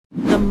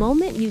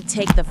moment you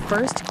take the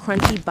first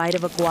crunchy bite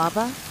of a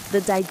guava,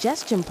 the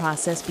digestion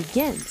process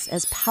begins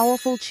as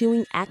powerful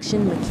chewing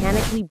action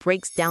mechanically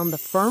breaks down the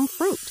firm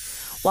fruit,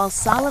 while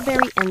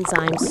salivary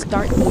enzymes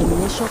start the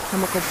initial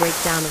chemical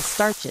breakdown of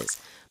starches,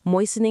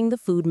 moistening the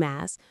food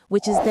mass,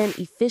 which is then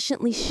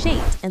efficiently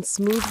shaped and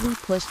smoothly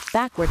pushed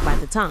backward by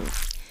the tongue.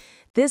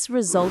 This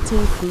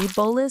resulting food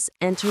bolus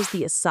enters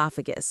the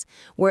esophagus,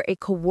 where a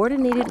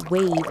coordinated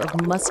wave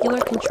of muscular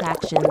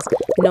contractions,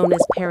 known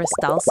as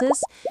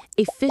peristalsis,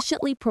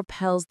 efficiently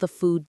propels the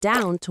food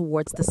down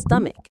towards the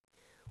stomach.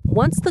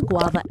 Once the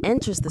guava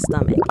enters the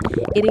stomach,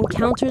 it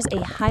encounters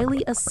a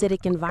highly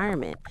acidic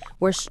environment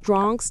where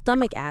strong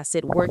stomach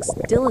acid works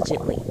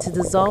diligently to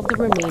dissolve the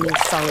remaining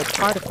solid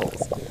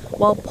particles,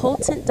 while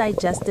potent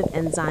digestive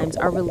enzymes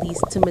are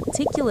released to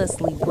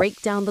meticulously break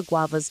down the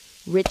guava's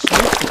rich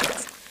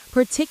nutrients,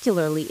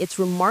 particularly its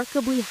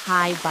remarkably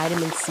high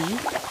vitamin C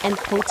and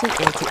potent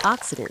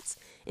antioxidants,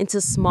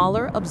 into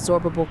smaller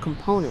absorbable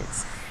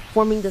components,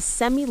 forming the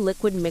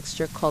semi-liquid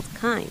mixture called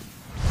chyme.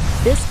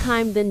 This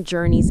chyme then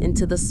journeys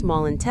into the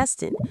small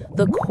intestine,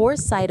 the core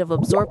site of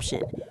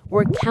absorption,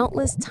 where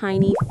countless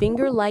tiny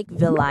finger-like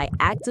villi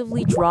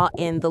actively draw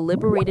in the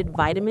liberated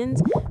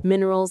vitamins,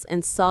 minerals,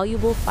 and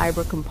soluble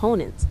fiber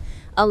components,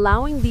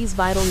 allowing these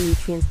vital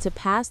nutrients to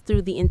pass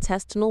through the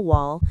intestinal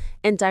wall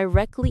and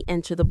directly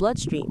enter the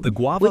bloodstream, The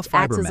guava which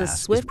fiber acts as a mass is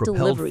swift propelled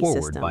delivery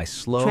forward system, by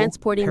slow,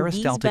 transporting these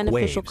peristaltic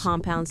beneficial waves,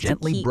 compounds to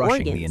gently key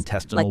brushing the organs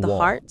intestinal like the wall.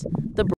 heart, the